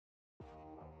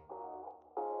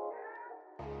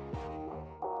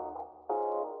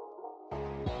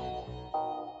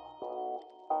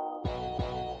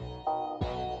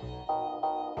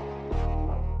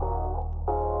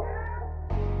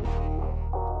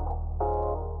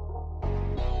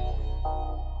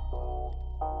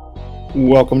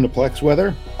Welcome to Plex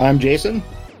Weather. I'm Jason,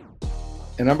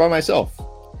 and I'm by myself.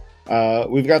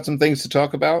 We've got some things to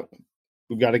talk about.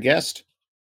 We've got a guest,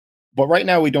 but right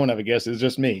now we don't have a guest. It's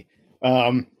just me.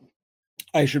 I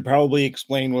should probably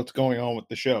explain what's going on with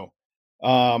the show.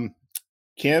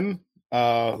 Kim,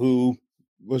 who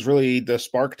was really the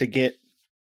spark to get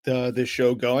this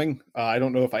show going. I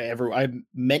don't know if I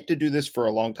meant to do this for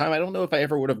a long time. I don't know if I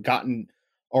ever would have gotten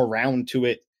around to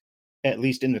it, at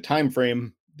least in the time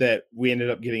frame that we ended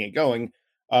up getting it going,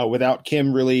 without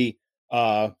Kim really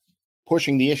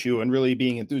pushing the issue and really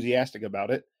being enthusiastic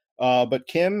about it. But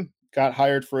Kim got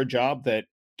hired for a job that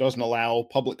doesn't allow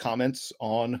public comments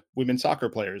on women's soccer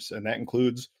players, and that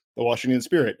includes the Washington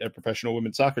Spirit, a professional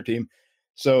women's soccer team.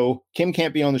 So Kim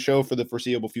can't be on the show for the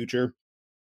foreseeable future,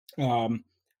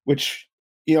 which,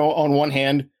 on one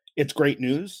hand, it's great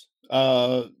news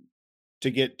to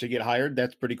get hired.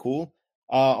 That's pretty cool.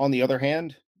 On the other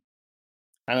hand,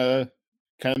 kind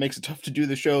of makes it tough to do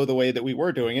the show the way that we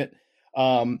were doing it.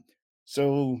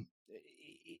 So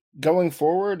going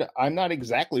forward, I'm not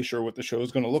exactly sure what the show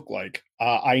is going to look like.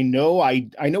 I know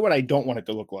what I don't want it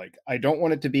to look like. I don't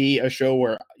want it to be a show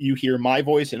where you hear my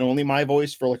voice and only my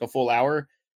voice for like a full hour.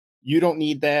 You don't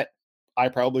need that. I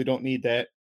probably don't need that.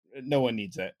 No one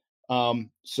needs that.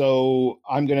 So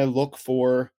I'm going to look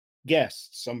for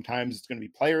guests. Sometimes it's going to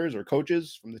be players or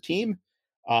coaches from the team.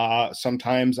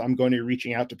 Sometimes I'm going to be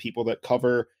reaching out to people that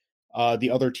cover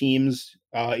the other teams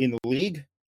in the league.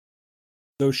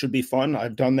 Those should be fun.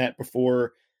 I've done that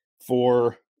before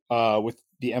for with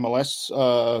the MLS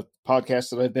podcast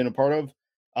that I've been a part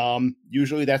of.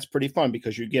 Usually that's pretty fun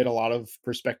because you get a lot of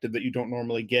perspective that you don't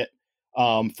normally get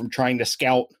from trying to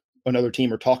scout another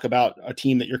team or talk about a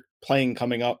team that you're playing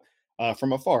coming up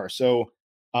from afar. So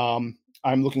I'm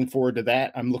looking forward to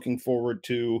that. I'm looking forward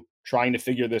to trying to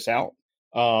figure this out,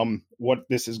 what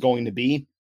this is going to be.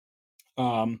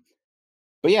 But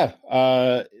yeah,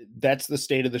 that's the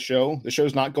state of the show. The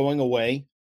show's not going away.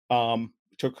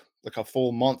 Took like a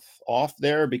full month off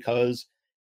there because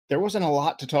there wasn't a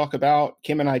lot to talk about.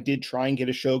 Kim and I did try and get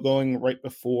a show going right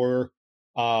before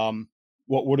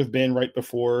what would have been right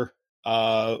before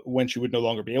when she would no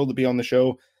longer be able to be on the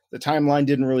show. The timeline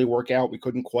didn't really work out. We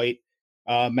couldn't quite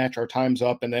match our times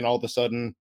up. And then all of a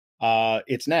sudden,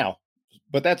 it's now.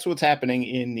 But that's what's happening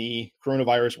in the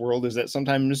coronavirus world, is that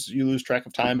sometimes you lose track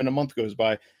of time and a month goes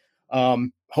by.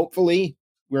 Hopefully,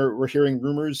 we're hearing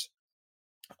rumors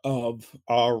of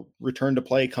our return to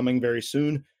play coming very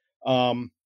soon.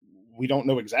 We don't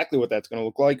know exactly what that's going to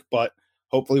look like, but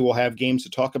hopefully we'll have games to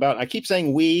talk about. I keep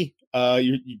saying we.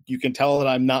 You can tell that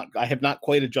I have not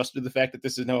quite adjusted to the fact that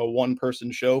this is now a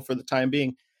one-person show for the time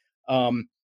being.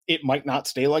 It might not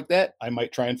stay like that. I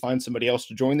might try and find somebody else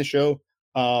to join the show.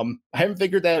 I haven't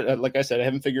figured that, like I said, I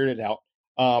haven't figured it out.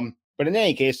 But in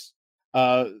any case,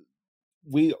 we're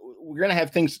going to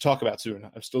have things to talk about soon.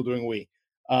 I'm still doing we.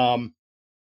 And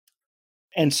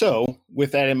so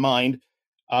with that in mind,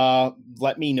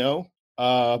 let me know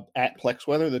at Plex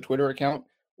Weather, the Twitter account,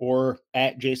 or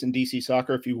at Jason DC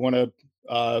Soccer if you want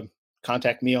to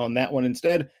contact me on that one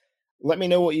instead. Let me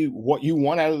know what you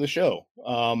want out of the show.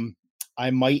 I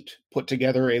might put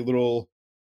together a little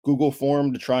Google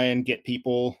form to try and get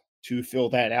people to fill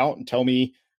that out and tell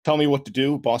me what to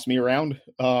do, boss me around.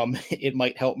 It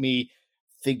might help me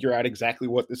figure out exactly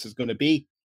what this is going to be.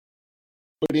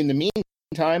 But in the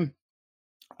meantime,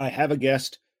 I have a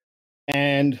guest,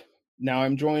 and now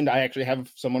I'm joined. I actually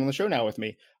have someone on the show now with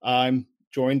me. I'm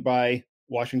joined by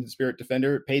Washington Spirit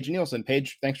defender Paige Nielsen.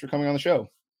 Paige, thanks for coming on the show.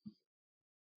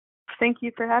 Thank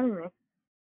you for having me.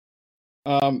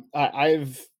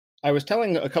 I was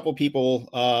telling a couple people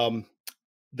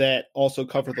that also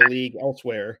cover the league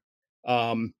elsewhere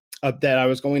that I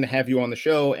was going to have you on the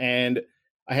show, and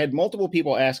I had multiple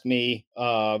people ask me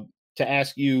to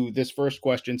ask you this first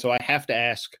question, so I have to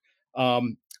ask.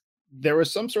 There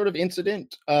was some sort of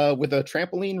incident with a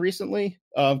trampoline recently.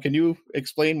 Can you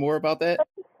explain more about that?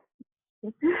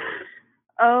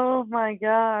 Oh my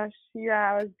gosh.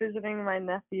 Yeah, I was visiting my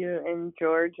nephew in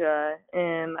Georgia,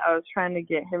 and I was trying to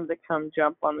get him to come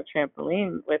jump on the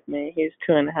trampoline with me. He's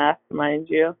 2.5, mind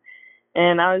you.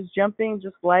 And I was jumping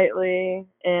just lightly,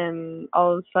 and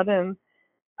all of a sudden,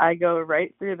 I go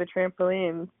right through the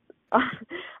trampoline.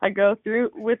 I go through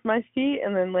with my feet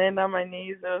and then land on my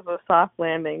knees. It was a soft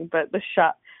landing, but the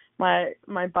shock, my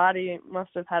body must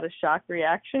have had a shock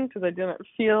reaction because I didn't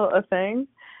feel a thing.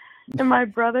 And my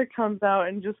brother comes out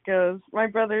and just goes, my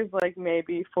brother's like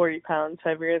maybe 40 pounds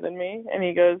heavier than me, and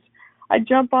he goes, I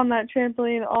jump on that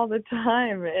trampoline all the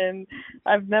time, and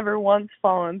I've never once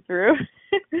fallen through.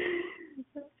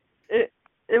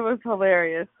 It was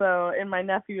hilarious. So, and my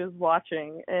nephew was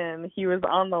watching, and he was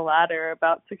on the ladder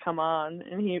about to come on,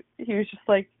 and he was just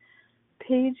like,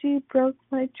 Paigey broke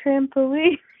my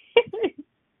trampoline.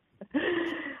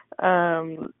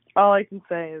 All I can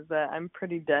say is that I'm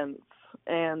pretty dense,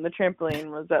 and the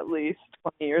trampoline was at least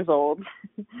 20 years old.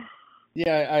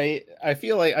 Yeah, I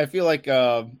feel like it's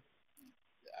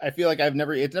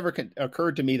never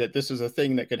occurred to me that this is a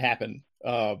thing that could happen.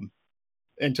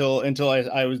 Until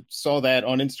I saw that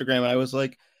on Instagram, and I was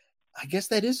like, I guess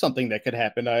that is something that could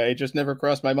happen. I just never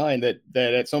crossed my mind that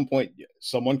at some point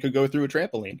someone could go through a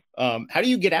trampoline. How do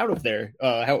you get out of there?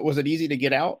 How was it easy to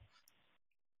get out?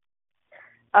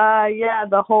 Yeah,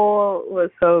 the hole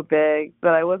was so big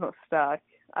that I wasn't stuck.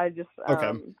 I just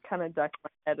Okay. kind of ducked my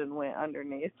head and went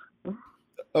underneath.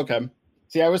 Okay.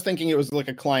 See, I was thinking it was like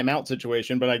a climb out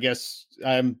situation, but I guess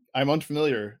I'm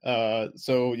unfamiliar.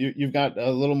 So you've got a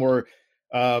little more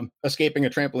escaping a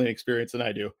trampoline experience than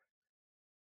I do.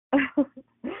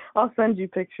 I'll send you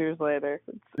pictures later.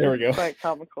 There we It's go. quite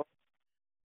comical.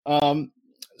 Um,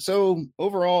 so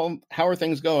overall, how are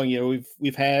things going? You know,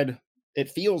 we've had, it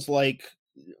feels like,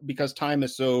 because time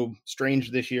is so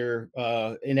strange this year,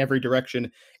 in every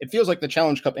direction, it feels like the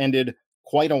Challenge Cup ended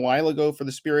quite a while ago for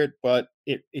the Spirit, but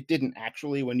it didn't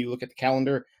actually when you look at the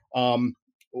calendar.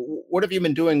 What have you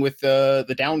been doing with the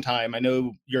downtime? I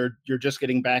know you're just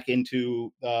getting back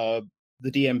into the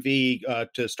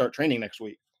DMV to start training next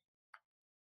week.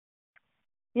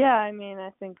 Yeah, I mean, I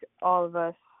think all of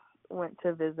us went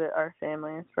to visit our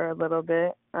families for a little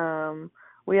bit.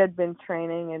 We had been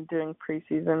training and doing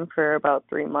preseason for about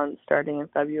 3 months starting in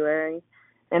February.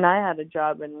 And I had a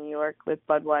job in New York with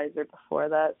Budweiser before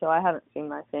that, so I hadn't seen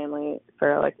my family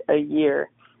for like a year.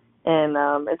 And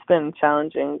it's been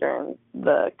challenging during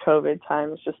the COVID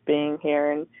times just being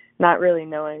here and not really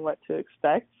knowing what to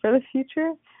expect for the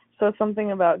future. So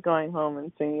something about going home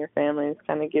and seeing your families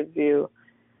kind of gives you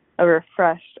a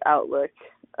refreshed outlook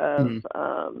of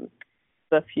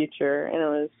the future, and it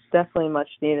was definitely much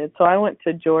needed. So I went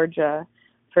to Georgia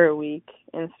for a week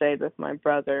and stayed with my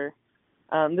brother.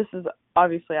 This is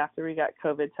obviously after we got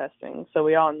COVID testing, so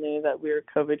we all knew that we were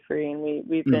COVID free, and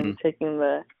we've been taking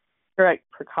the correct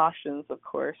precautions, of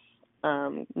course,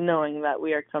 knowing that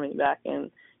we are coming back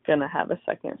and gonna have a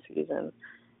second season.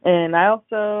 And I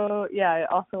also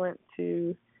went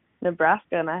to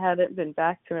Nebraska, and I hadn't been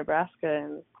back to Nebraska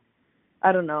in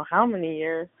I don't know how many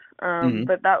years,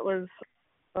 but that was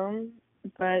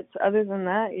but other than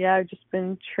that, yeah, I've just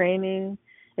been training.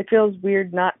 It feels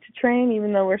weird not to train,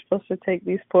 even though we're supposed to take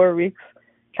these 4 weeks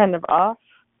kind of off.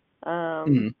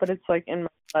 But it's like in my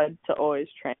blood to always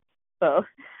train. So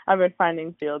I've been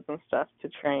finding fields and stuff to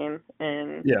train,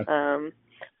 and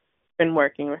been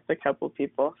working with a couple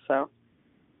people. So,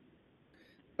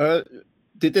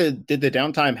 did the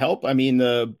downtime help? I mean,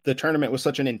 the tournament was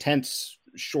such an intense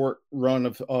short run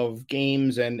of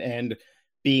games and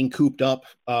being cooped up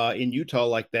in Utah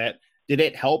like that. Did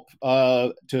it help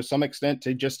to some extent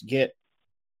to just get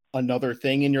another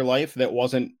thing in your life that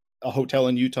wasn't a hotel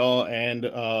in Utah and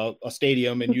a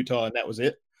stadium in Utah, and that was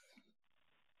it?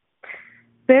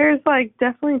 There's like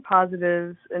definitely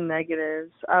positives and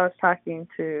negatives. I was talking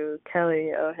to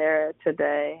Kelly O'Hara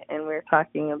today, and we were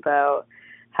talking about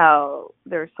how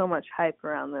there's so much hype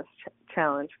around this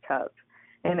Challenge Cup,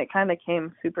 and it kind of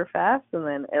came super fast, and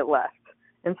then it left.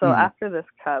 And so after this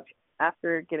cup,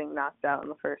 after getting knocked out in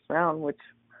the first round, which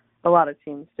a lot of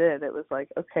teams did, it was like,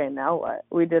 okay, now what?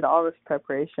 We did all this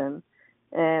preparation,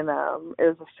 and it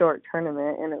was a short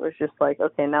tournament, and it was just like,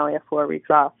 okay, now we have 4 weeks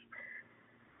off,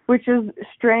 which is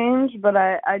strange, but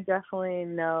I definitely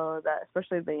know that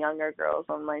especially the younger girls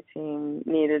on my team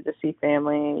needed to see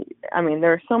family. I mean,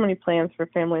 there are so many plans for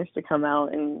families to come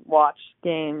out and watch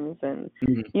games and,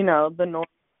 you know, the normal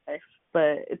life,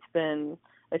 but it's been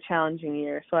a challenging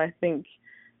year. So I think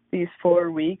these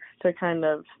 4 weeks to kind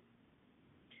of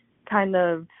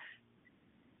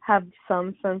have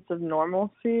some sense of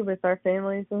normalcy with our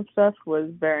families and stuff was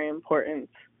very important.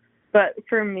 But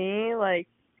for me, like,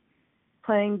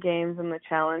 playing games in the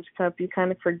Challenge Cup, you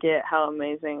kind of forget how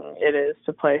amazing it is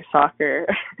to play soccer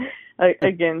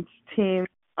against teams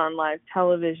on live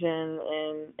television,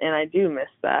 and I do miss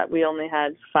that. We only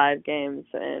had 5 games,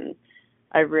 and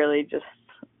I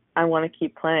want to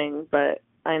keep playing, but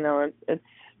I know it's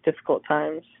difficult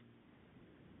times.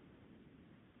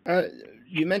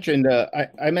 You mentioned,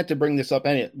 I meant to bring this up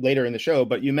later in the show,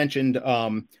 but you mentioned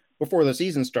before the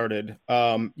season started,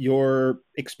 your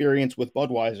experience with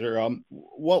Budweiser.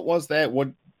 What was that?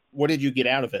 What did you get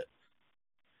out of it?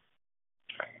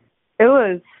 It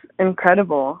was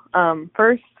incredible.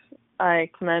 First, I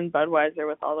commend Budweiser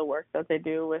with all the work that they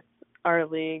do with our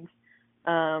leagues.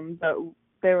 But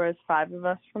there was 5 of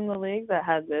us from the league that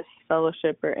had this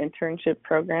fellowship or internship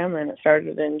program, and it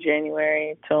started in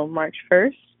January till March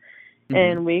 1st. Mm-hmm.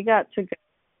 And we got to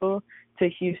go to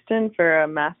Houston for a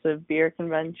massive beer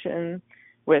convention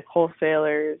with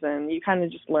wholesalers, and you kind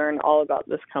of just learn all about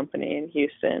this company in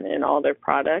Houston and all their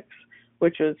products,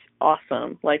 which was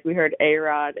awesome. Like, we heard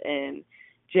A-Rod and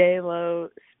J-Lo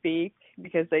speak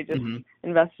because they just Mm-hmm.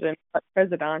 invested in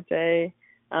Presidente.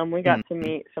 We got to Mm-hmm.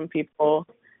 meet some people.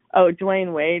 Oh,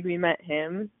 Dwayne Wade, we met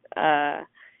him.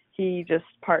 He just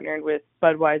partnered with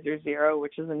Budweiser Zero,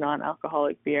 which is a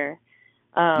non-alcoholic beer.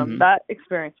 Mm-hmm. That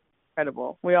experience was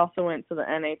incredible. We also went to the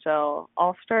NHL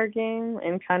All-Star game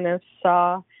and kind of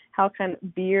saw how kind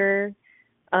of beer,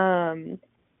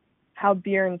 how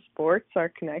beer and sports are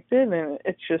connected, and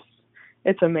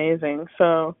it's amazing.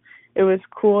 So it was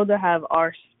cool to have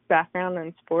our background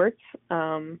in sports,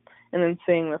 and then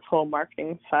seeing this whole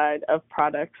marketing side of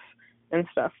products and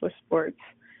stuff with sports.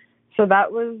 So that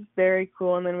was very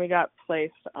cool. And then we got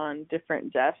placed on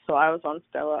different desks. So I was on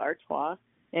Stella Artois,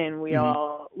 and we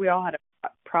Mm-hmm. all had a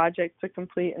project to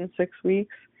complete in 6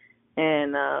 weeks,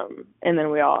 and then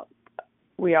we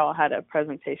all had a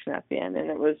presentation at the end, and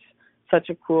it was such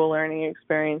a cool learning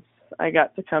experience. I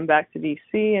got to come back to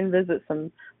DC and visit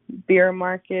some beer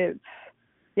markets.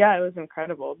 Yeah, it was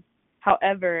incredible.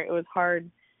 However, it was hard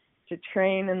to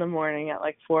train in the morning at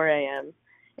like 4 a.m.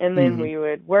 and then Mm-hmm. we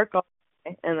would work all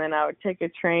day, and then I would take a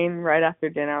train right after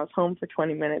dinner. I was home for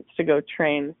 20 minutes to go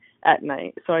train at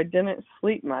night, so I didn't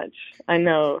sleep much. I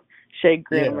know Shea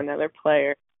Groom, Yeah, another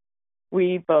player,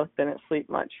 we both didn't sleep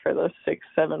much for those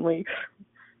 6-7 weeks.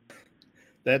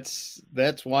 that's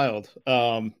wild.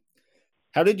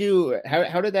 How did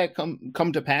that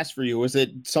come to pass for you? Was it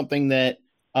something that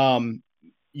um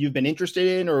you've been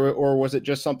interested in, or was it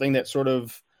just something that sort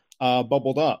of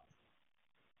bubbled up?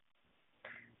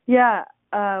 Yeah,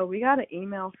 we got an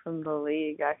email from the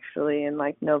league actually in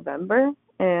like November,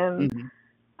 and Mm-hmm.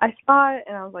 I saw it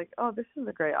and I was like, oh, this is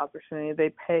a great opportunity.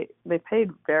 They paid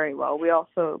very well. We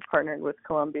also partnered with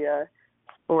Columbia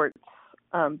Sports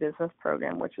business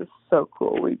program, which is so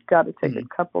cool. We got to take Mm-hmm.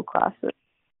 a couple classes.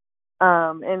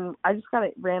 And I just got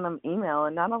a random email,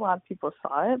 and not a lot of people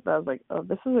saw it, but I was like, oh,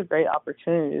 this is a great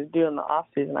opportunity to do in the off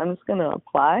season. I'm just going to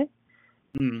apply.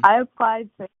 Mm-hmm. I applied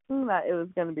thinking that it was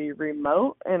going to be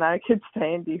remote and I could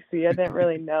stay in DC. I didn't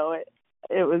really know it.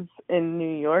 It was in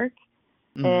New York,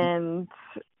 Mm-hmm. and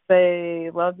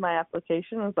they loved my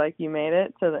application. It was like, you made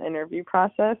it to the interview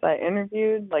process. I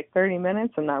interviewed like 30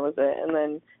 minutes, and that was it. And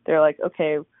then they're like,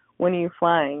 okay, when are you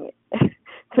flying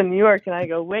to New York? And I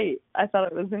go, wait, I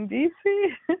thought it was in DC.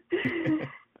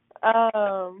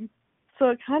 So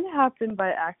it kind of happened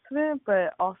by accident,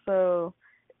 but also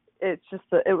it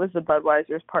was the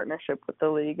Budweiser's partnership with the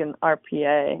league and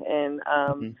RPA, and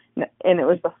it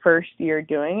was the first year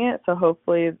doing it. So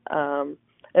hopefully,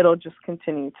 it'll just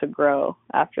continue to grow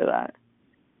after that.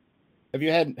 Have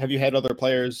you had other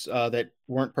players that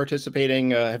weren't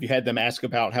participating? Have you had them ask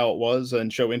about how it was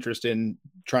and show interest in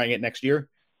trying it next year?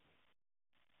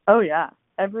 Oh yeah,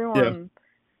 Yeah. everyone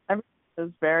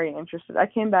was very interested. I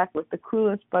came back with the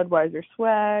coolest Budweiser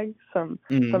swag,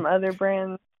 Mm-hmm. some other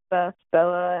brand stuff,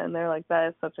 Stella, and they're like, that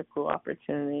is such a cool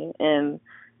opportunity. And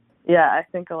yeah, I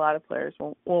think a lot of players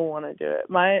will want to do it.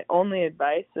 My only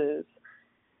advice is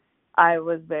I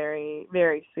was very,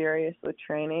 very serious with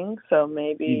training, so Mm-hmm.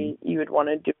 maybe you would want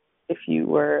to do it if you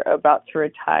were about to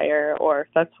retire, or if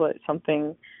that's what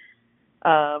something,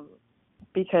 um,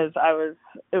 because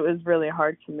it was really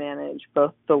hard to manage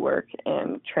both the work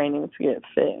and training to get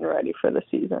fit and ready for the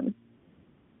season.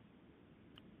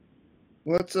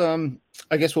 Let's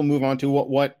I guess we'll move on to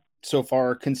what so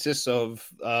far consists of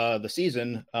the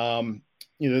season.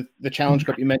 The Challenge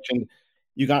Cup you mentioned,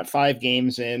 you got 5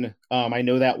 games in. I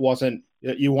know that wasn't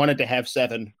you wanted to have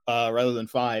 7 rather than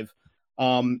 5.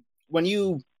 When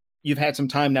you've had some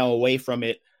time now away from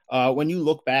it, when you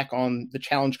look back on the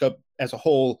Challenge Cup as a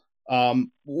whole,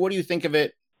 what do you think of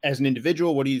it as an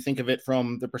individual? What do you think of it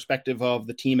from the perspective of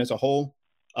the team as a whole?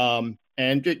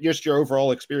 And just your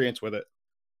overall experience with it.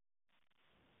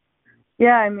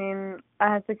 Yeah, I mean,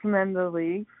 I have to commend the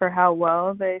league for how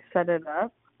well they set it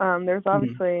up. There's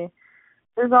Mhm.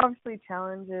 obviously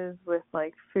challenges with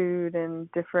like food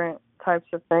and different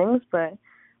types of things, but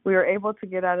we were able to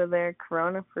get out of there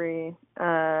corona free,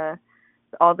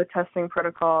 all the testing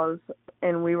protocols,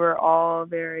 and we were all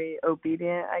very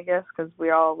obedient, I guess, because we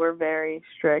all were very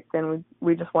strict, and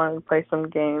we just wanted to play some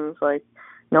games. Like,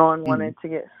 no one Mhm. wanted to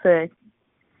get sick.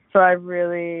 So I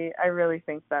really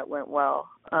think that went well,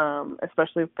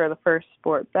 especially for the first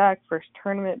sport back, first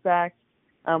tournament back.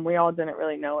 We all didn't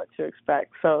really know what to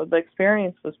expect. So the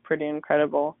experience was pretty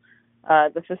incredible.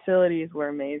 The facilities were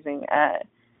amazing at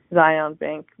Zion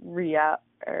Bank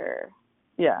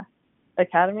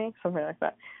Academy, something like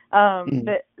that.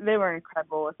 Mhm. They were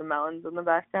incredible with the mountains in the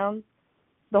background.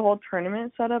 The whole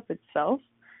tournament setup itself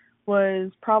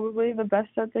was probably the best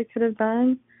that they could have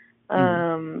done. Mhm.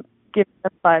 Giving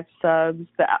us 5 subs,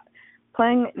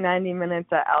 playing 90 minutes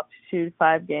at altitude,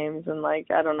 5 games in like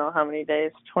I don't know how many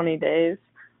days, 20 days,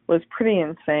 was pretty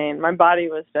insane. My body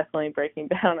was definitely breaking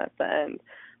down at the end,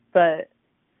 but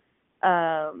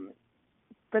um,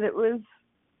 but it was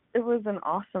an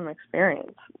awesome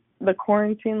experience. The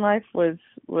quarantine life was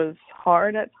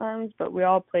hard at times, but we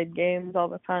all played games all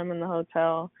the time in the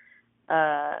hotel.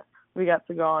 Uh, we got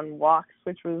to go on walks,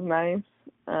 which was nice.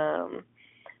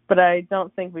 But I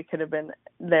don't think we could have been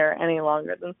there any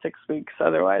longer than 6 weeks.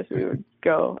 Otherwise, we would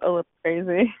go a little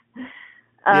crazy.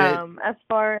 Yeah. As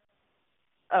far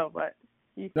what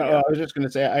you No, can I go. was just going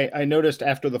to say I noticed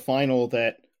after the final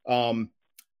that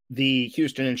the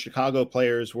Houston and Chicago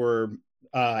players were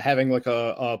having like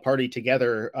a party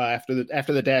together after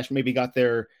the dash maybe got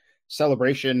their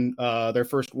celebration, their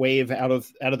first wave out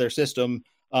of their system.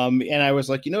 And I was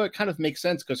like, it kind of makes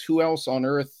sense because who else on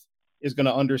earth is going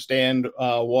to understand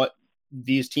what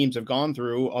these teams have gone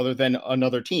through other than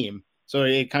another team? So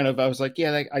it kind of I was like,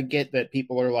 yeah, I get that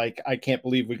people are like, I can't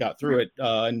believe we got through it,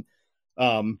 and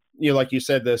like you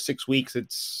said, the 6 weeks,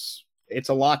 it's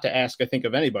a lot to ask, I think,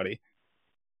 of anybody.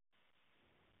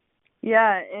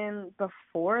 Yeah, and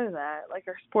before that, like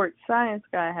our sports science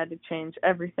guy had to change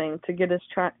everything to get us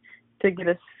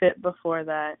fit before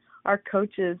that. Our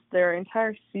coaches, their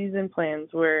entire season plans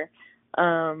were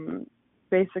um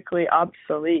basically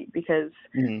obsolete because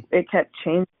Mm-hmm. it kept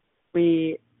changing.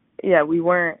 We yeah, we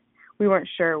weren't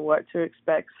sure what to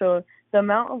expect. So the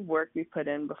amount of work we put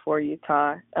in before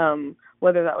Utah,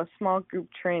 whether that was small group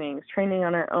trainings, training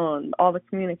on our own, all the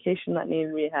communication that needed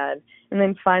to be had, and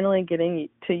then finally getting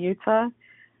to Utah,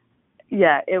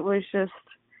 yeah, it was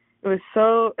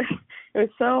so it was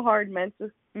so hard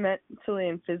mentally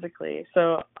and physically.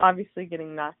 So obviously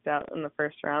getting knocked out in the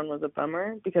first round was a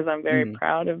bummer because I'm very Mm-hmm.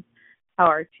 proud of how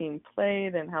our team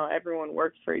played and how everyone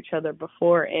worked for each other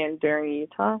before and during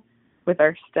Utah with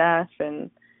our staff. And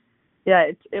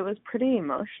yeah, it was pretty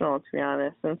emotional, to be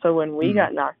honest. And so when we Mm-hmm.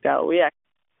 got knocked out, we actually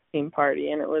had a team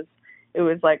party, and it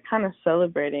was like kind of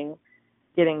celebrating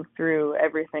getting through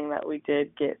everything that we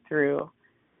did get through,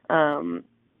 um,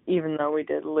 even though we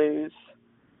did lose.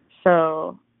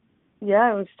 So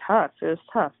yeah, it was tough. It was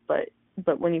tough, but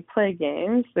when you play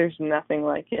games, there's nothing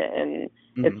like it, and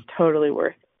it's Mm-hmm. totally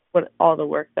worth what all the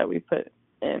work that we put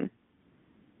in.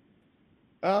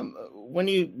 When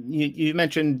you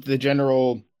mentioned the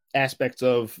general aspects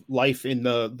of life in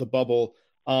the bubble,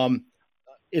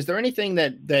 is there anything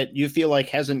that you feel like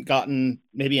hasn't gotten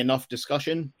maybe enough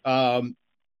discussion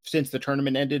since the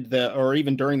tournament ended, or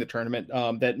even during the tournament,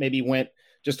 that maybe went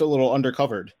just a little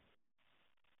undercovered?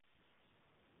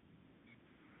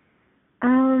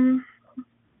 Um,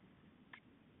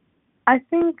 I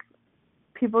think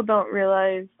people don't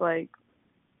realize like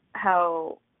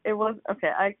how it was.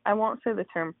 Okay, I won't say the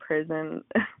term prison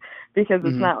because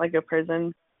it's Mm-hmm. not like a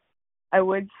prison. I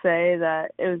would say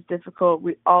that it was difficult.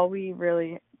 We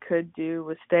really could do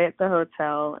was stay at the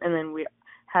hotel, and then we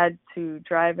had to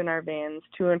drive in our vans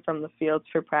to and from the fields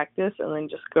for practice, and then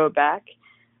just go back.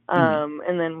 Mm-hmm.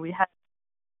 And then we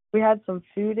had some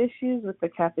food issues with the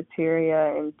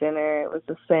cafeteria and dinner. It was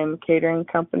the same catering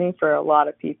company for a lot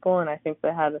of people, and I think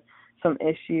they had some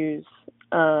issues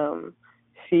um,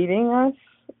 feeding us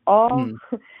all Mm-hmm.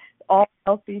 all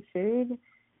healthy food,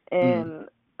 Mm-hmm.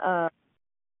 and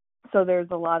so there's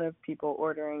a lot of people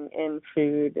ordering in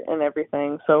food and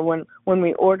everything. So when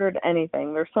we ordered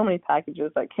anything, there's so many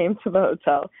packages that came to the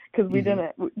hotel because we Mm-hmm.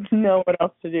 didn't know what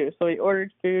else to do. So we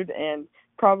ordered food and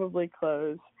probably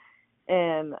clothes,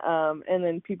 and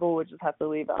then people would just have to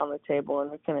leave it on the table,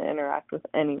 and we couldn't interact with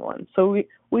anyone. So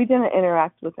we didn't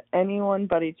interact with anyone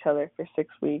but each other for 6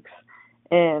 weeks,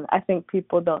 and I think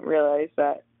people don't realize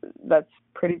that that's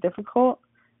pretty difficult,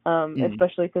 Mm-hmm.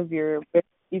 especially because you're with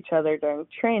each other during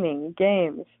training,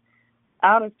 games,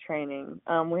 out of training.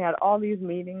 We had all these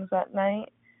meetings at night,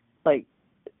 like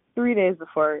 3 days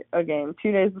before a game,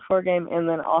 2 days before a game, and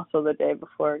then also the day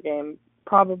before a game,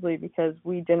 probably because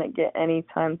we didn't get any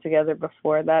time together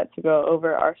before that to go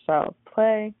over our style of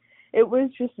play. It was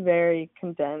just very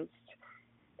condensed,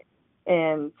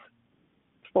 and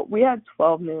we had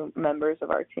 12 new members of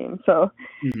our team. So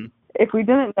Mm-hmm. if we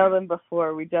didn't know them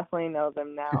before, we definitely know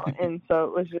them now. And so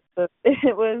it was just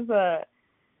it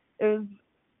was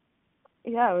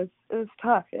yeah, it was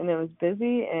tough and it was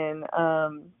busy, and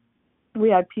we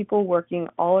had people working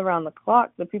all around the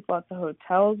clock. The people at the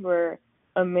hotels were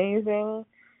amazing.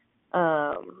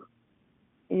 Um,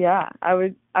 yeah, I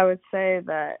would say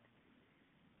that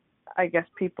I guess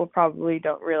people probably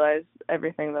don't realize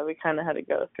everything that we kind of had to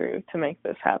go through to make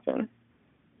this happen.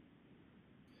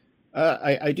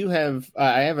 I do have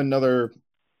I have another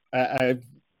I've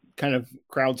kind of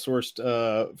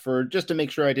crowdsourced for just to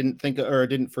make sure I didn't think or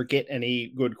didn't forget any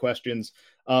good questions.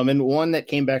 And one that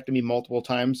came back to me multiple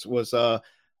times was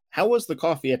how was the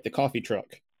coffee at the coffee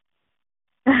truck?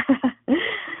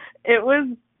 It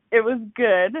was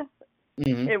good.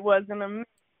 Hmm. It wasn't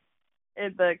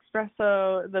the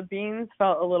espresso, the beans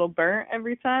felt a little burnt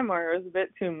every time, or it was a bit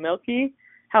too milky.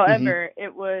 Hmm. However,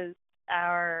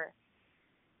 our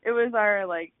it was our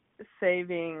like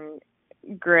saving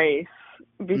grace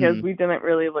because Hmm. we didn't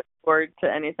really look forward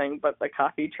to anything but the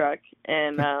coffee truck,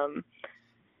 and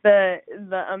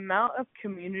the amount of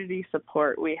community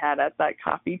support we had at that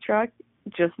coffee truck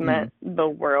just Hmm. meant the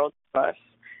world to us.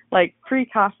 Like, free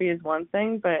coffee is one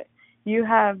thing, but you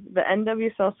have the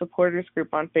NWSL supporters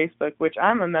group on Facebook, which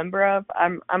I'm a member of.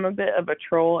 I'm a bit of a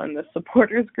troll in the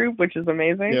supporters group, which is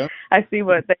amazing. Yeah. I see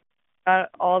what they got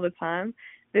all the time.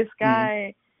 This Hmm.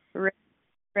 guy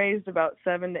raised about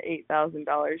 $7,000 to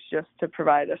 $8,000 just to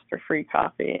provide us for free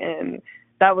coffee, and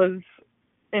that was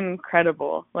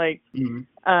incredible. Like, Hmm.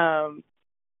 um,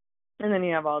 and then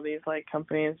you have all these like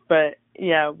companies, but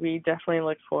yeah, we definitely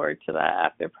look forward to that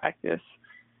after practice.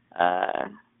 Uh,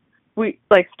 we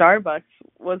like Starbucks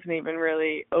wasn't even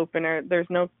really open, or there's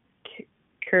no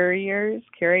carriers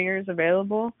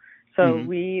available, so Hmm.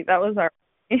 we that was our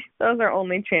that was our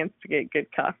only chance to get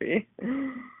good coffee.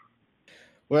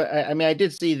 Well, I mean, I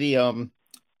did see the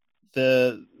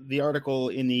article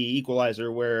in the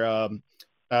Equalizer where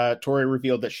Tori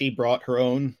revealed that she brought her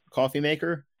own coffee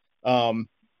maker. Um,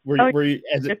 Oh, were you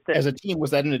it's it. as a team, was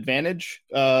that an advantage?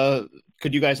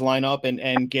 Could you guys line up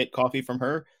and get coffee from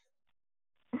her?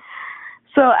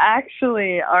 So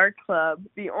actually, our club,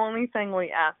 the only thing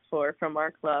we asked for from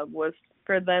our club was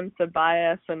for them to buy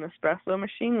us an espresso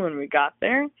machine when we got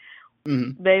there.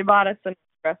 Hmm. They bought us an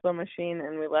espresso machine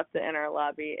and we left it in our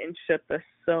lobby and shipped us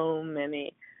so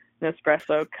many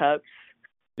Nespresso cups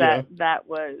Yeah. that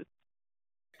was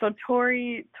so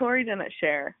Tori didn't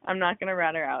share. I'm not gonna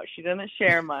rat her out. She didn't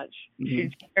share much. She Hmm.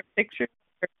 shared pictures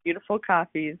of her beautiful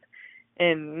coffees,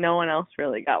 and no one else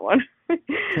really got one.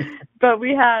 but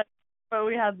we had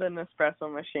we had the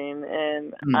Nespresso machine,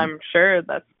 and Hmm. I'm sure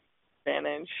that's an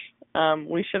advantage.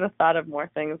 We should have thought of more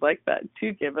things like that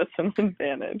to give us an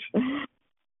advantage.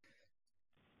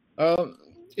 Um,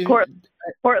 Port,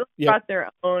 it- Portland yeah. brought their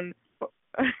own.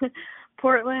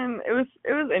 Portland, it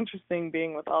was interesting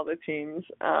being with all the teams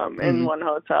in Hmm. one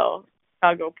hotel.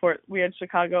 We had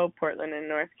Chicago, Portland, and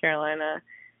North Carolina.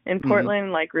 In Hmm.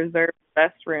 Portland, like, reserved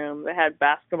best room, they had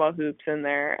basketball hoops in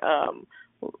their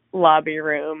lobby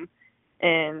room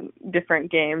and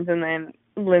different games. And then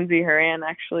Lindsey Horan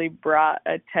actually brought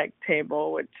a tech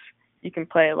table, which you can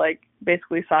play like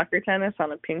basically soccer tennis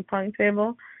on a ping pong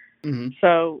table. Hmm.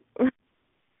 So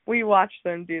we watched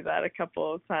them do that a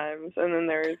couple of times, and then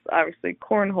there's obviously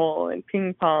cornhole and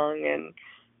ping pong, and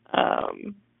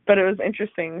but it was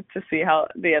interesting to see how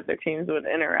the other teams would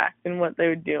interact and what they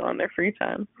would do on their free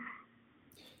time.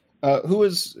 Who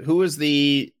was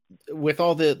the with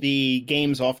all the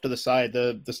games off to the side,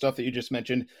 the stuff that you just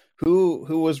mentioned?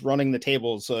 Who was running the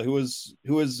tables? Who was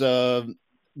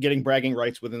getting bragging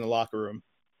rights within the locker room?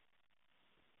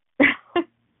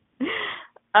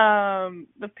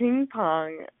 The ping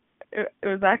pong, it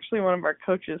was actually one of our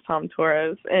coaches, Tom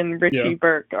Torres and Yeah. Richie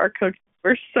Burke. Our coaches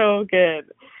were so good.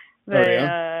 Oh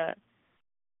yeah.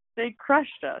 They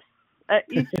crushed us at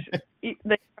each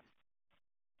they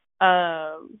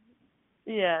um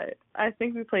yeah, I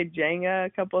think we played Jenga a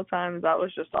couple of times. That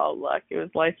was just all luck. It was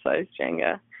life size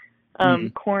Jenga. Hmm.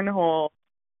 Cornhole.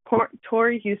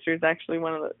 Tori Huster is actually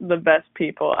one of the best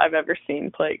people I've ever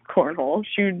seen play cornhole.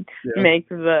 Yeah. Make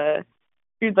the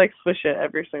she'd like swish it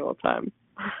every single time.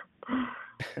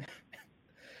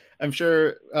 I'm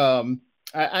sure.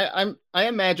 I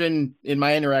imagine in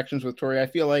my interactions with Tori, I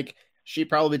feel like she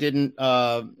probably didn't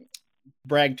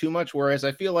brag too much. Whereas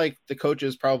I feel like the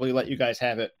coaches probably let you guys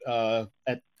have it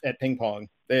at ping pong.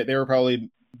 They were probably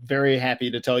very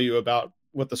happy to tell you about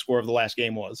what the score of the last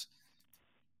game was.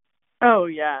 Oh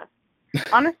yeah.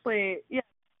 Honestly, yeah,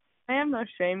 I have no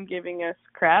shame giving us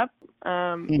crap.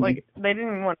 Hmm. Like, they didn't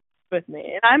even want to with me.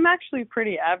 And I'm actually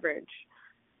pretty average.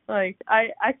 Like,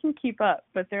 I can keep up,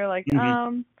 but they're like,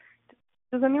 Hmm.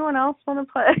 does anyone else want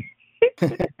to play?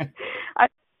 I'm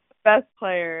the best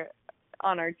player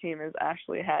on our team is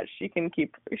Ashley Hatch. She can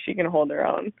hold her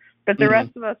own. But the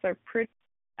rest of us are pretty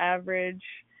average.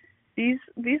 These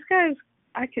guys,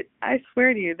 I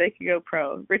swear to you, they could go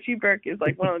pro. Richie Burke is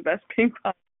like one of the best ping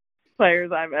pong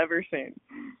players I've ever seen.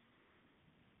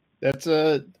 That's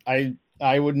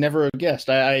I would never have guessed.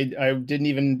 I didn't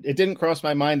even, it didn't cross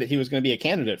my mind that he was going to be a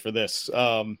candidate for this.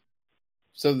 So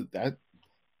I'm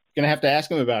gonna have to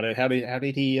ask him about it. How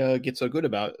did he get so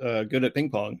good at ping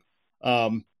pong?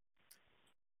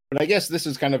 But I guess this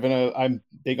is kind of I'm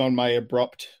big on my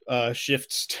abrupt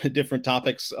shifts to different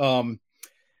topics.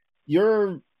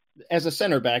 You're, as a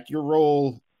center back, your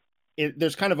role,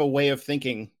 there's kind of a way of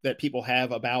thinking that people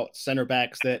have about center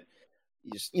backs that,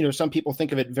 some people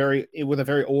think of it with a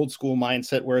very old school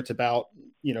mindset where it's about,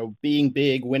 being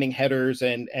big, winning headers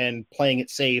and playing it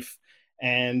safe.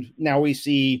 And now we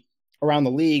see around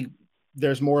the league,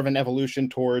 there's more of an evolution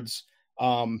towards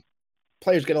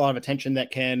players get a lot of attention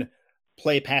that can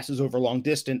play passes over long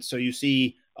distance. So you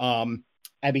see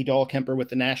Abby Dahlkemper with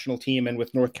the national team and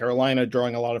with North Carolina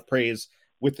drawing a lot of praise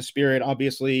with the Spirit.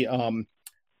 Obviously,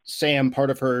 Sam, part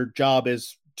of her job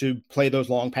is to play those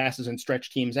long passes and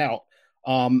stretch teams out.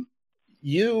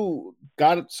 You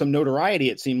got some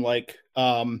notoriety, it seemed like,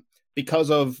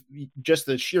 because of just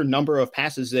the sheer number of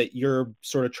passes that you're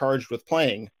sort of charged with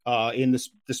playing in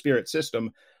the Spirit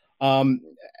system. What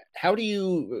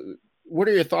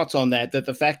are your thoughts on that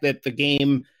the fact that the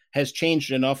game has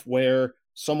changed enough where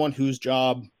someone whose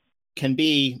job can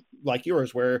be like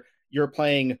yours, where you're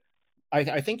playing,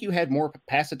 I think you had more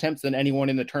pass attempts than anyone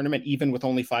in the tournament, even with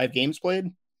only 5 games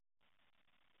played?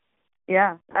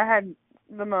 Yeah, I had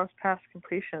the most pass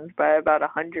completions by about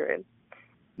 100.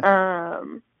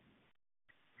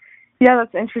 Yeah,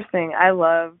 that's interesting. I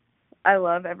love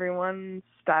everyone's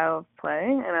style of play,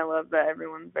 and I love that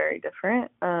everyone's very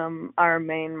different. Our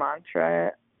main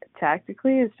mantra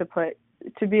tactically is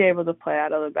to be able to play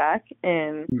out of the back,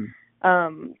 and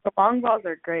the long balls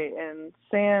are great, and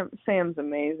Sam's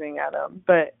amazing at them,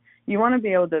 but you want to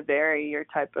be able to vary your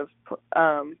type of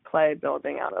play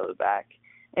building out of the back.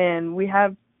 And we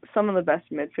have some of the best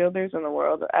midfielders in the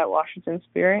world at Washington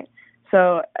Spirit.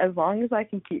 So as long as I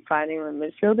can keep finding the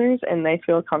midfielders and they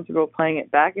feel comfortable playing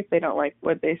it back, if they don't like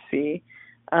what they see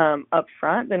up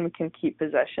front, then we can keep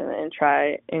possession and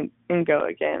try and go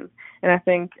again. And I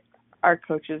think our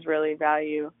coaches really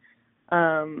value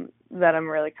that I'm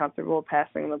really comfortable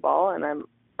passing the ball, and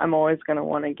I'm always going to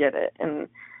want to get it. And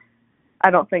I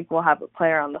don't think we'll have a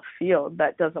player on the field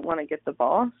that doesn't want to get the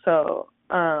ball. So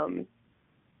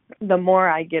the more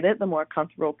I get it, the more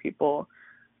comfortable people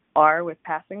are with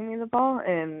passing me the ball.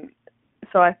 And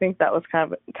so I think that was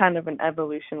kind of an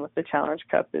evolution with the Challenge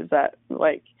Cup, is that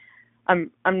like I'm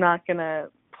not going to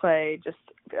play just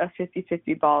a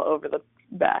 50-50 ball over the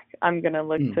back. I'm going to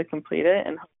look to complete it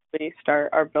and hopefully start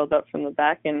our build up from the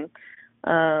back, and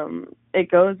it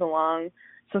goes along.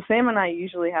 So Sam and I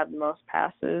usually have the most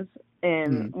passes,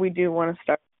 and we do want to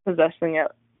start possessing it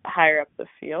higher up the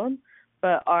field.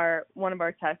 But one of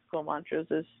our tactical mantras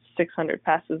is 600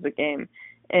 passes a game.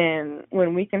 And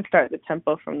when we can start the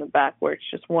tempo from the back where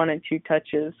it's just 1 and 2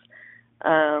 touches,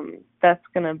 that's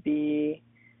going to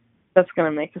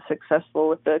make us successful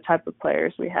with the type of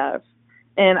players we have.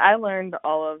 And I learned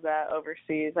all of that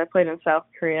overseas. I played in South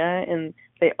Korea, and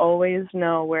they always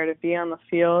know where to be on the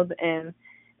field, and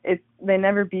they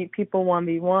never beat people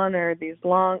 1v1 or these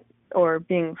long, or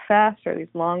being fast or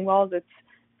these long balls. It's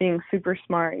being super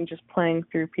smart and just playing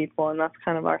through people, and that's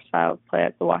kind of our style of play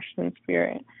at the Washington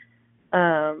Spirit.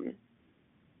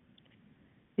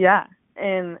 Yeah,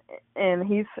 and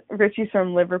Richie's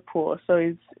from Liverpool,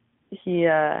 so he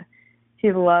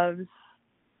loves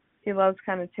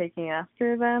kind of taking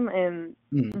after them, and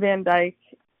Van Dijk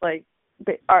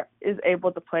is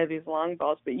able to play these long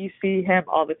balls, but you see him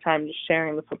all the time just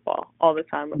sharing the football all the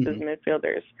time with his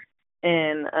midfielders,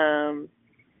 and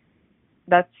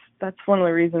that's one of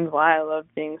the reasons why I love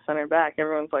being center back.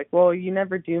 Everyone's like, well, you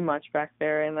never do much back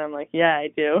there, and I'm like, yeah, I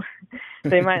do.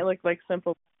 They might look like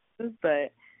simple passes,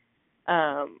 but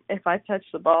if I touch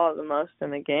the ball the most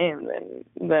in a game,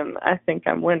 then I think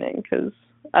I'm winning, because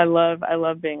I love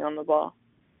being on the ball.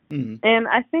 And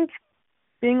I think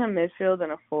being a midfield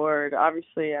and a forward,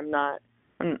 obviously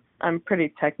I'm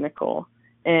pretty technical,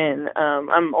 and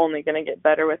I'm only going to get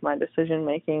better with my decision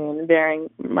making and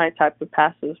varying my type of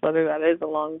passes, whether that is a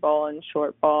long ball and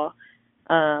short ball.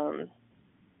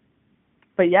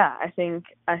 But yeah, I think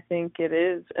it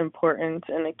is important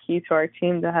and a key to our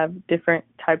team to have different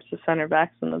types of center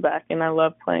backs in the back, and I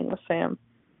love playing with Sam.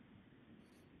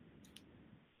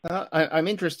 I'm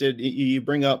interested. You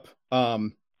bring up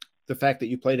the fact that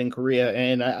you played in Korea,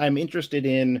 and I'm interested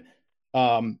in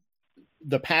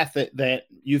the path that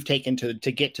you've taken to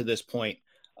get to this point.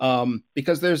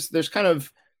 Because there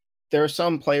are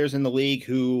some players in the league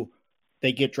who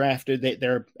they get drafted.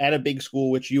 They're at a big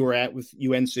school, which you were at with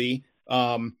UNC.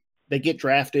 They get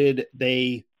drafted,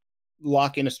 they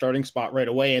lock in a starting spot right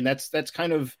away, and that's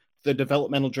kind of the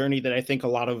developmental journey that I think a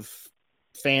lot of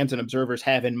fans and observers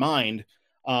have in mind.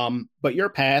 But your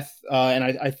path, and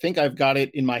I think I've got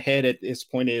it in my head at this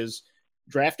point, is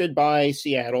drafted by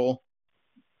Seattle,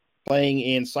 playing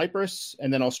in Cyprus,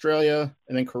 and then Australia,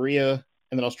 and then Korea,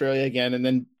 and then Australia again,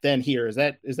 and then here. Is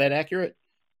that accurate?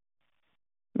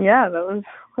 Yeah, that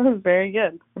was very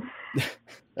good.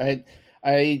 I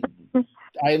I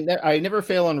I never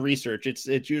fail on research.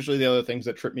 It's usually the other things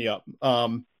that trip me up.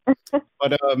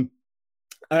 But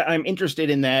I'm interested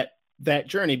in that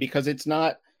journey because it's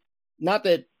not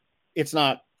that it's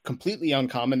not completely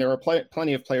uncommon. There are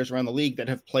plenty of players around the league that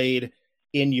have played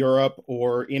in Europe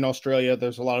or in Australia.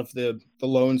 There's a lot of the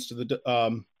loans to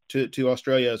the to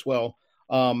Australia as well.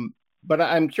 But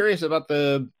I'm curious about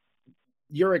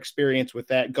your experience with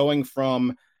that, going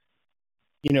from,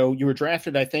 you were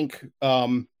drafted, I think,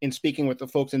 in speaking with the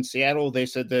folks in Seattle, they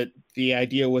said that the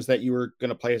idea was that you were going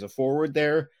to play as a forward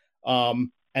there. And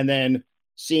then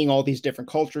seeing all these different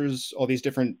cultures, all these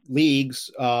different leagues,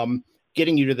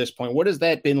 getting you to this point. What has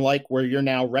that been like where you're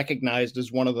now recognized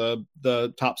as one of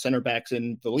the top center backs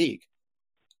in the league?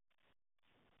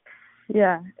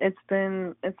 Yeah, it's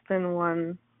been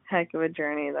one heck of a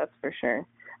journey, that's for sure.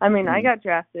 I mean, I got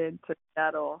drafted to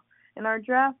Seattle, and our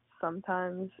draft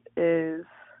sometimes is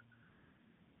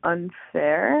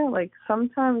unfair. Like,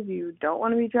 sometimes you don't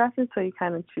want to be drafted, so you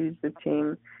kind of choose the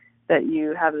team that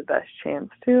you have the best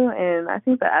chance to. And I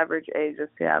think the average age of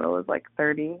Seattle is like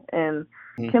 30. And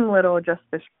Kim Little, just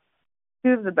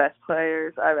two of the best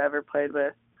players I've ever played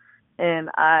with. And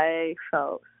I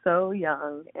felt so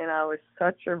young, and I was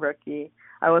such a rookie.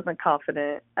 I wasn't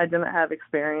confident. I didn't have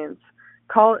experience.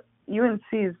 UNC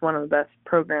is one of the best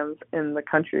programs in the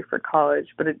country for college,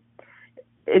 but it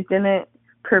didn't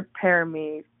prepare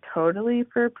me totally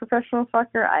for professional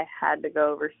soccer. I had to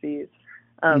go overseas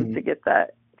to get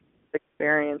that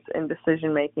experience in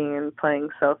decision making and playing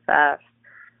so fast.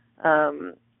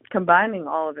 Combining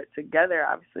all of it together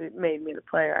obviously made me the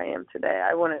player I am today.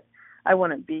 I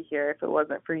wouldn't be here if it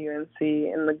wasn't for UNC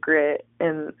and the grit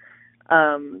and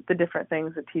the different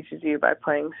things it teaches you by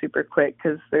playing super quick,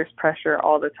 because there's pressure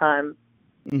all the time.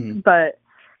 But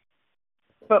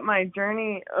my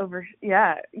journey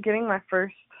getting my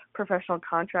first professional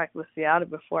contract with Seattle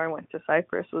before I went to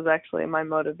Cyprus was actually my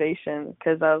motivation,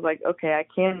 because I was like, okay, I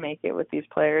can make it with these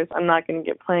players. I'm not going to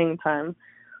get playing time,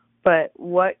 but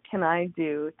what can I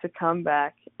do to come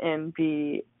back and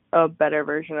be a better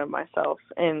version of myself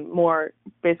and more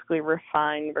basically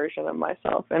refined version of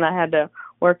myself? And I had to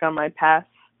work on my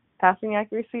passing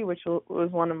accuracy, which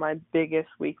was one of my biggest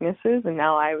weaknesses, and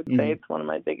now I would say it's one of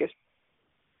my biggest.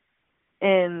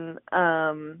 And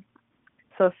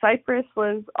so Cyprus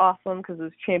was awesome because it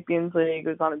was Champions League. It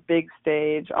was on a big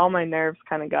stage. All my nerves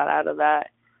kind of got out of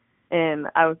that, and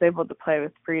I was able to play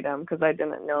with freedom because I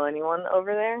didn't know anyone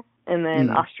over there. And then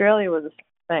Australia was the same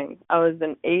thing. I was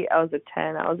an 8. I was a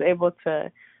 10. I was able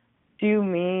to do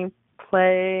me,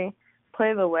 play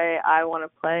the way I want to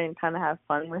play and kind of have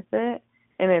fun with it.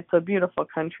 And it's a beautiful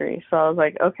country. So I was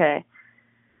like, okay,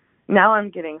 now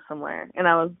I'm getting somewhere. And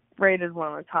I was rated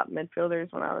one of the top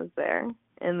midfielders when I was there.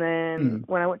 And then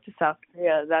when I went to South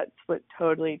Korea, that's what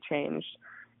totally changed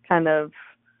kind of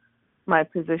my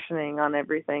positioning on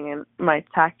everything and my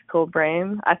tactical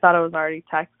brain. I thought I was already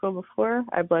tactical before.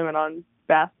 I blame it on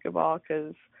basketball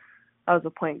because I was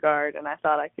a point guard and I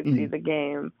thought I could see the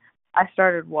game. I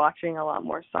started watching a lot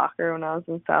more soccer when I was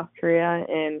in South Korea,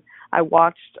 and I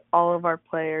watched all of our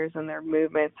players and their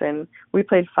movements, and we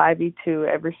played 5v2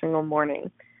 every single morning.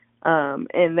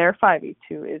 And their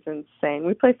 5v2 is insane.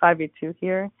 We play 5v2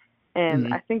 here,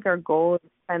 and I think our goal is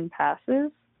 10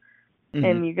 passes,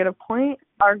 and you get a point.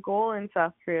 Our goal in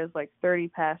South Korea is like 30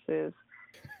 passes,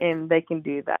 and they can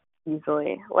do that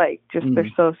easily. Like, just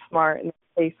they're so smart and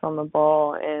pace on the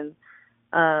ball, and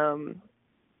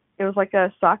it was like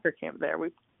a soccer camp there. We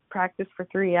practiced for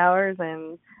 3 hours,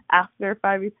 and after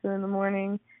 5v2 in the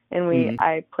morning, and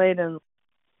I played in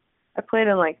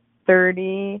like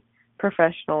 30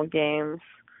 professional games,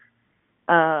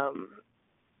 and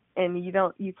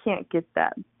you can't get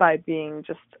that by being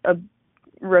just a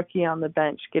rookie on the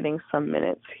bench getting some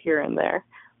minutes here and there.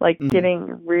 Like,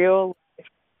 getting real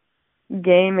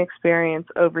game experience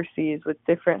overseas with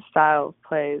different style of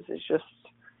plays is just,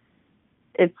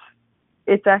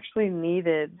 it's actually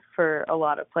needed for a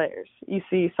lot of players. You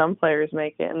see some players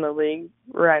make it in the league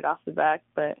right off the bat,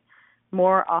 but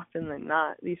more often than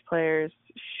not, these players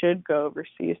should go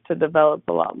overseas to develop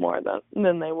a lot more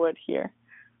than they would here.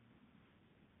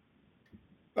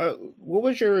 What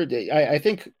was your? I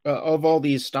think of all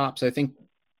these stops, I think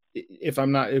if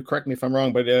I'm not, correct me if I'm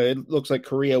wrong, but it looks like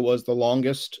Korea was the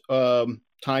longest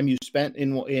time you spent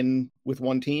in with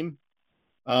one team.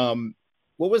 What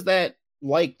was that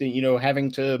like?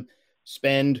 Having to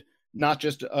spend not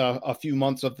just a few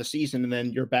months of the season and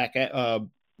then you're back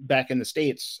in the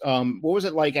States. What was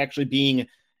it like actually being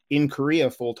in Korea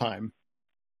full time?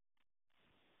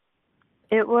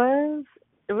 It was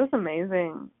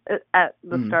amazing at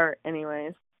the start,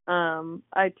 anyways.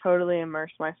 I totally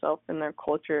immersed myself in their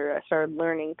culture. I started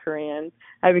learning Korean.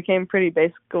 I became pretty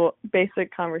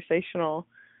basic conversational,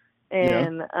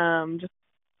 and just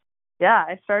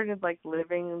I started like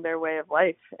living their way of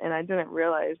life, and I didn't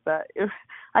realize that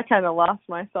I kind of lost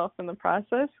myself in the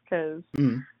process because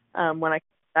when I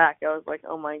came back, I was like,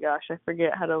 oh my gosh, I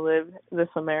forget how to live this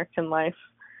American life.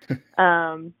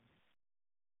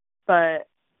 But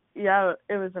yeah,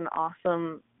 it was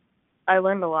I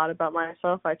learned a lot about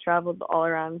myself. I traveled all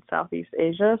around Southeast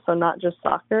Asia, so not just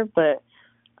soccer, but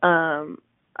I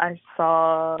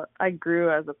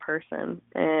grew as a person,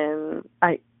 and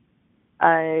I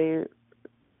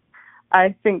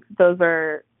think those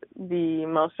are the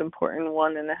most important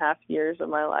 1.5 years of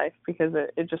my life because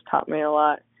it just taught me a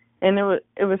lot. And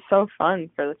it was so fun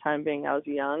for the time being. I was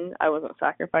young. I wasn't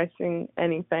sacrificing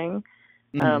anything.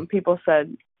 People have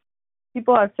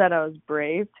said I was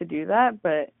brave to do that,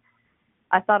 but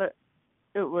I thought it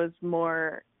was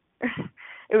more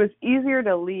it was easier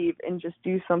to leave and just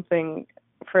do something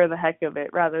for the heck of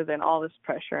it rather than all this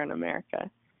pressure in America.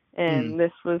 And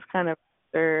this was kind of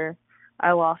after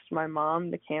I lost my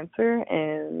mom to cancer,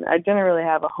 and I didn't really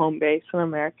have a home base in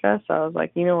America. So I was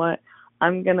like, you know what?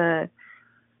 I'm going to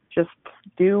just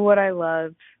do what I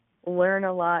love, learn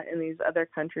a lot in these other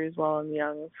countries while I'm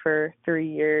young for 3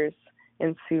 years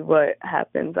and see what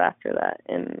happens after that.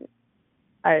 And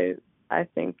I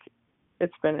think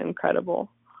it's been incredible.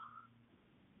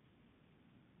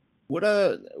 What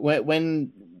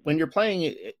when you're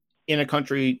playing in a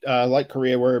country like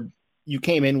Korea where you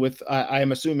came in with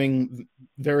I'm assuming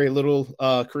very little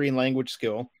Korean language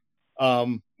skill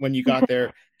when you got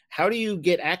there, how do you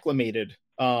get acclimated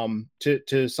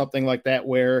to something like that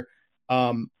where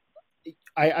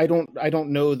I don't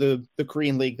know the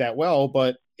Korean league that well,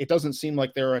 but it doesn't seem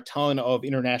like there are a ton of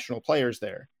international players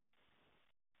there.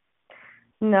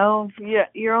 No, yeah,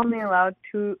 you're only allowed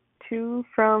two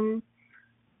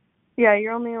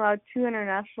you're only allowed 2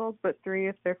 internationals, but 3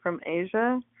 if they're from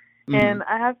Asia. And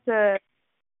I have to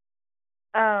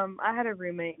I had a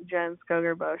roommate, Jen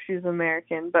Skogerbo. She's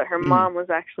American, but her mom was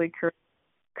actually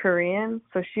Korean,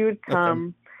 so she would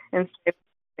come and stay with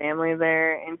her family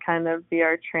there and kind of be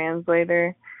our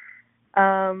translator.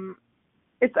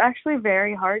 It's actually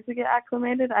very hard to get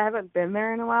acclimated. I haven't been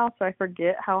there in a while, so I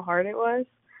forget how hard it was.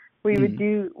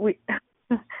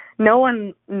 No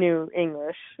one knew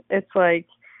English. It's like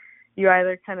you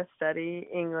either kind of study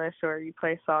English or you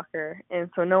play soccer, and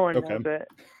so no one knows it.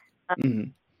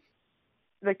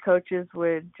 The coaches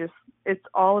it's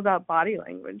all about body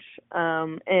language.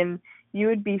 And you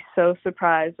would be so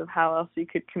surprised of how else you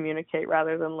could communicate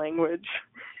rather than language.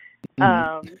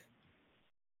 But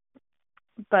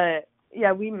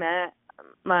yeah, we met,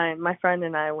 my friend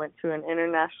and I went to an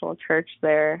international church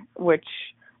there, which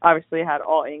obviously had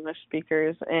all English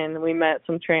speakers, and we met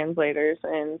some translators,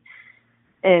 and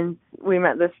we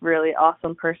met this really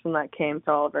awesome person that came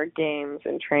to all of our games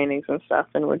and trainings and stuff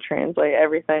and would translate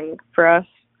everything for us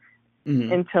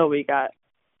until we got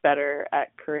better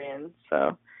at Korean.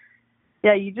 So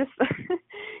yeah, you just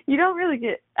you don't really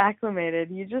get acclimated.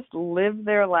 You just live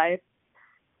their life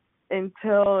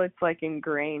until it's like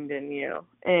ingrained in you,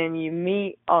 and you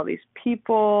meet all these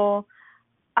people.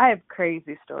 I have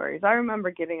crazy stories. I remember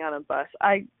getting on a bus.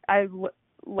 I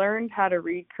learned how to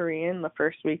read Korean the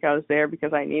first week I was there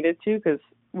because I needed to, because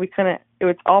we couldn't, it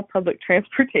was all public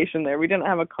transportation there. We didn't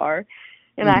have a car,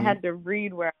 and I had to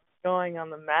read where I was going on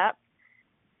the map.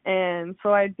 And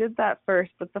so I did that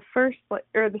first, but the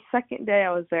second day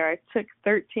I was there, I took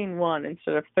 13-1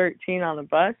 instead of 13 on the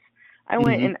bus. I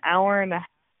went an hour and a half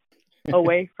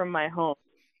away from my home.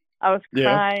 I was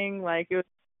crying, like it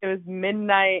was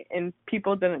midnight and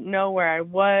people didn't know where I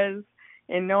was,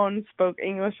 and no one spoke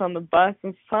English on the bus,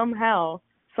 and somehow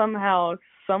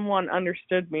someone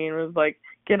understood me and was like,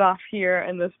 get off here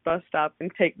in this bus stop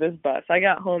and take this bus. I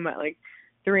got home at like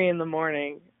 3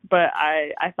 a.m, but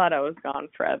I thought I was gone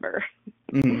forever.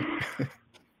 There's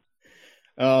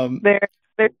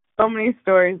so many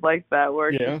stories like that where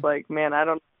it's just like, man, I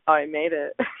don't know how I made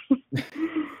it.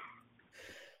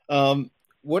 Um,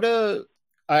 what a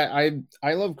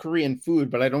I love Korean food,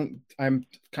 but I'm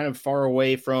kind of far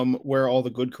away from where all the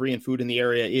good Korean food in the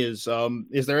area is.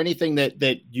 Is there anything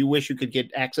that you wish you could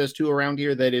get access to around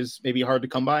here that is maybe hard to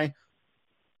come by?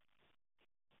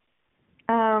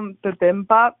 The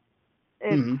bimbop,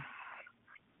 it's Hmm.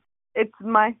 it's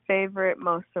my favorite,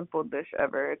 most simple dish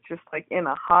ever. It's just like in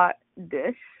a hot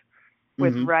dish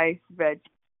with Hmm. rice, veg,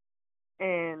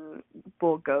 and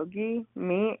bulgogi,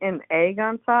 meat, and egg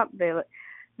on top.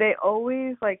 They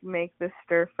always like make this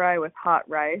stir fry with hot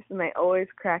rice, and they always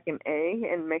crack an egg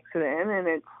and mix it in, and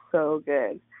it's so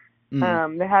good.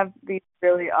 Hmm. They have these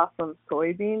really awesome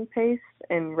soybean paste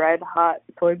and red hot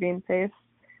soybean paste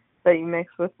that you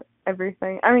mix with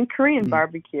everything. I mean, Korean Hmm.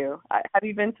 barbecue. Have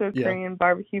you been to a Yeah. Korean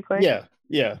barbecue place? Yeah.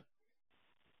 Yeah.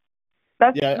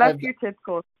 Yeah. That's your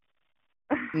typical.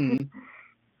 Mhm.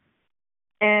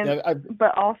 And Yeah. I've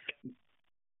but also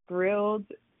grilled.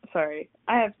 Sorry,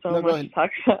 I have so No, go much to ahead.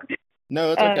 talk about.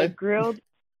 No, it's okay. Grilled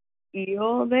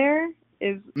eel there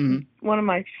is Hmm. one of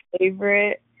my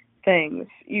favorite things.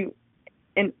 You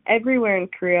and everywhere in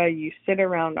Korea, you sit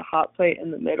around a hot plate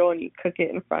in the middle and you cook it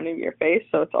in front of your face,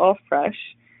 so it's all fresh.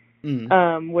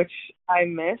 Hmm. Which I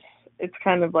miss. It's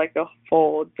kind of like a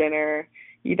full dinner.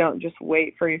 You don't just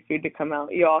wait for your food to come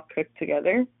out. You all cook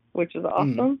together, which is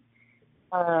Hmm.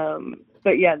 awesome.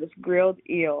 But yeah, this grilled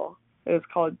eel. It was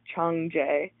called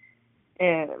changjae,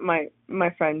 and my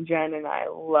friend Jen and I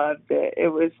loved it. It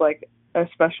was like a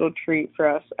special treat for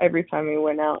us every time we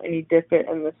went out, and you dip it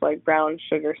in this like brown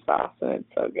sugar sauce, and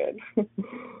it's so good.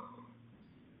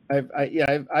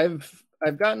 Yeah,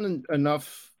 I've gotten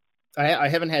enough. I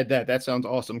haven't had that. That sounds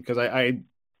awesome because I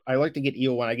like to get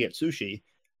eel when I get sushi.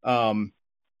 Um,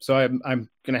 so I'm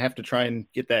gonna have to try and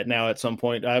get that now at some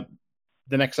point.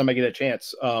 The next time I get a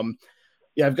chance.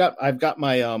 Yeah, I've got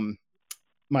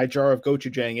my jar of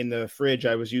gochujang in the fridge.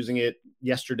 I was using it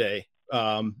yesterday.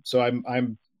 So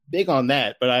I'm big on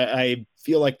that, but I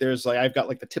feel like there's like I've got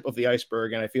like the tip of the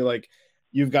iceberg, and I feel like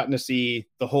you've gotten to see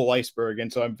the whole iceberg,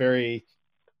 and so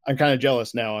I'm kind of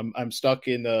jealous now. I'm stuck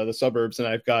in the suburbs, and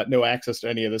I've got no access to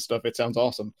any of this stuff. It sounds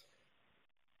awesome.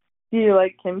 Do you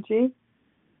like kimchi?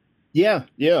 Yeah,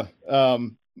 yeah.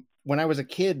 When I was a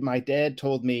kid, my dad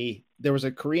told me there was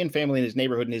a Korean family in his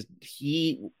neighborhood, and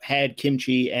he had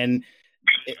kimchi, and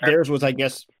theirs was, I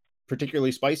guess,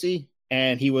 particularly spicy.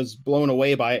 And he was blown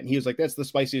away by it, and he was like, "That's the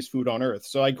spiciest food on earth."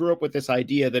 So I grew up with this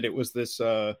idea that it was this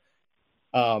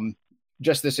um,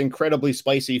 just this incredibly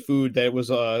spicy food that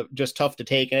was just tough to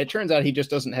take. And it turns out he just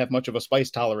doesn't have much of a spice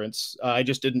tolerance. I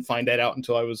just didn't find that out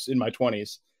until I was in my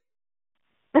 20s.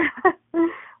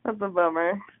 That's a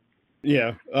bummer.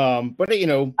 Yeah. But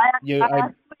I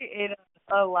actually ate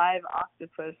a live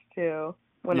octopus too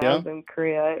when I yeah. was in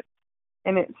Korea,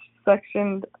 and it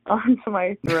suctioned onto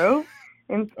my throat,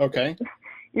 and Okay.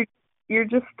 you you're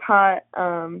just taught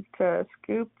to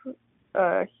scoop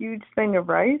a huge thing of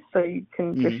rice so you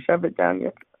can just Hmm. shove it down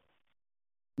your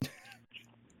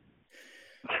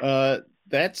Uh,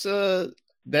 that's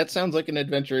that sounds like an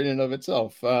adventure in and of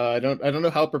itself. I don't know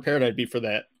how prepared I'd be for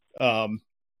that. Um,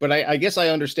 but I guess I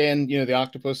understand. The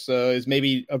octopus is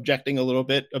maybe objecting a little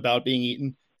bit about being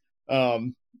eaten.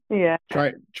 Um, yeah.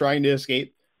 trying to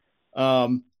escape.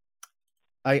 Um,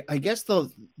 I guess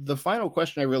the final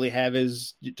question I really have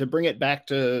is to bring it back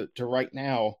to right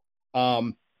now.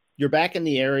 You're back in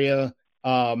the area.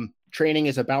 Training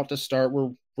is about to start. We're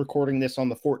recording this on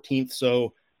the 14th,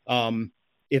 so um,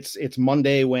 it's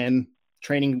Monday when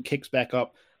training kicks back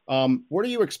up. What are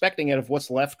you expecting out of what's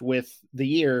left with the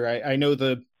year? I know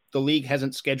the league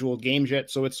hasn't scheduled games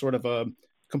yet, so it's sort of a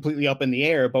completely up in the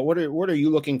air. But what are you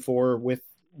looking for with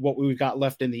what we've got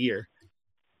left in the year?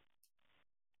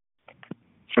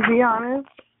 To be honest,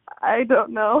 I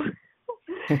don't know.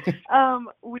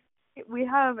 We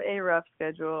have a rough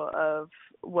schedule of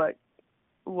what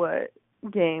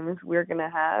games we're gonna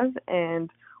have, and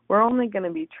we're only gonna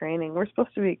be training. We're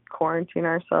supposed to be quarantine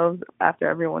ourselves after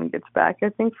everyone gets back, I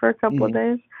think, for a couple of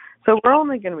Mhm. days. So we're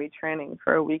only gonna be training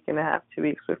for a week and a half, 2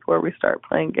 weeks before we start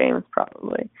playing games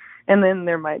probably, and then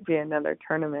there might be another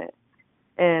tournament.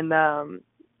 And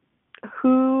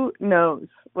who knows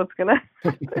what's gonna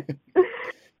happen?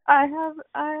 I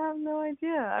have no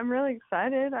idea. I'm really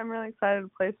excited. I'm really excited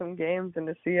to play some games and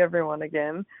to see everyone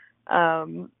again.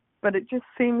 But it just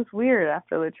seems weird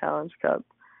after the Challenge Cup.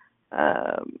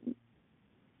 Um,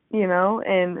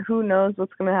 and who knows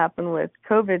what's going to happen with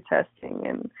COVID testing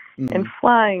and Mhm.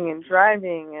 flying and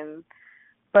driving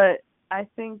but I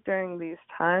think during these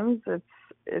times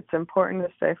it's important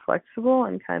to stay flexible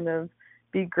and kind of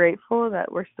be grateful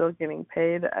that we're still getting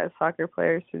paid as soccer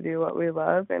players to do what we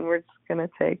love, and we're just going to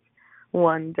take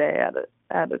one day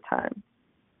at a time.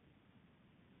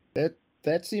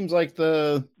 That seems like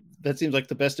the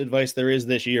best advice there is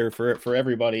this year for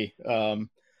everybody.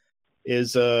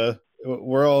 Is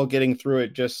we're all getting through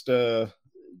it just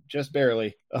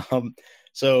barely.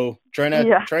 So try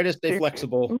to stay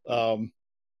flexible.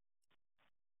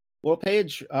 Well,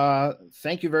 Paige,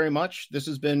 thank you very much. This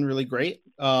has been really great.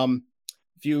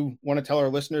 If you want to tell our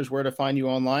listeners where to find you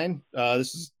online,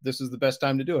 this is the best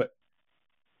time to do it.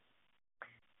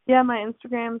 Yeah, my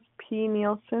Instagram's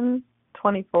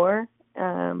pnielsen24,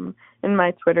 and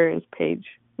my Twitter is Paige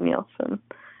Nielsen.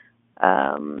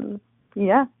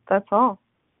 Yeah, that's all.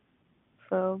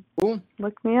 So cool.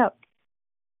 Look me up.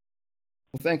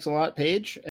 Well, thanks a lot,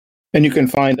 Paige. And you can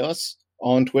find us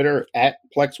on Twitter at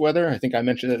PlexWeather. I think I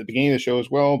mentioned it at the beginning of the show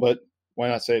as well, but why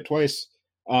not say it twice?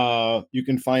 You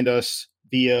can find us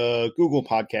via Google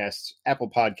Podcasts, Apple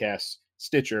Podcasts,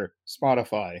 Stitcher,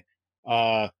 Spotify.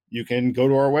 You can go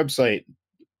to our website,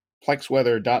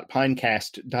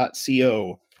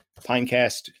 plexweather.pinecast.co.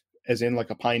 Pinecast as in like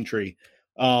a pine tree.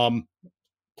 You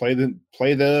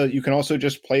can also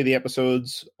just play the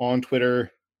episodes on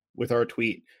Twitter with our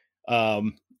tweet,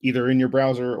 either in your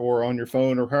browser or on your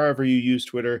phone or however you use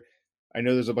Twitter. I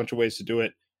know there's a bunch of ways to do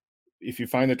it. If you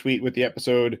find the tweet with the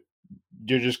episode,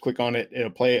 you just click on it.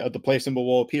 It'll play, the play symbol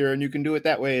will appear, and you can do it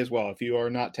that way as well. If you are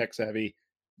not tech savvy,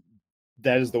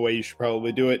 that is the way you should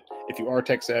probably do it. If you are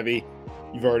tech savvy,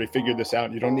 you've already figured this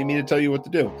out. You don't need me to tell you what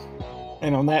to do.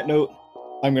 And on that note,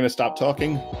 I'm going to stop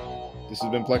talking. This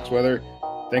has been Plex Weather.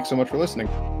 Thanks so much for listening.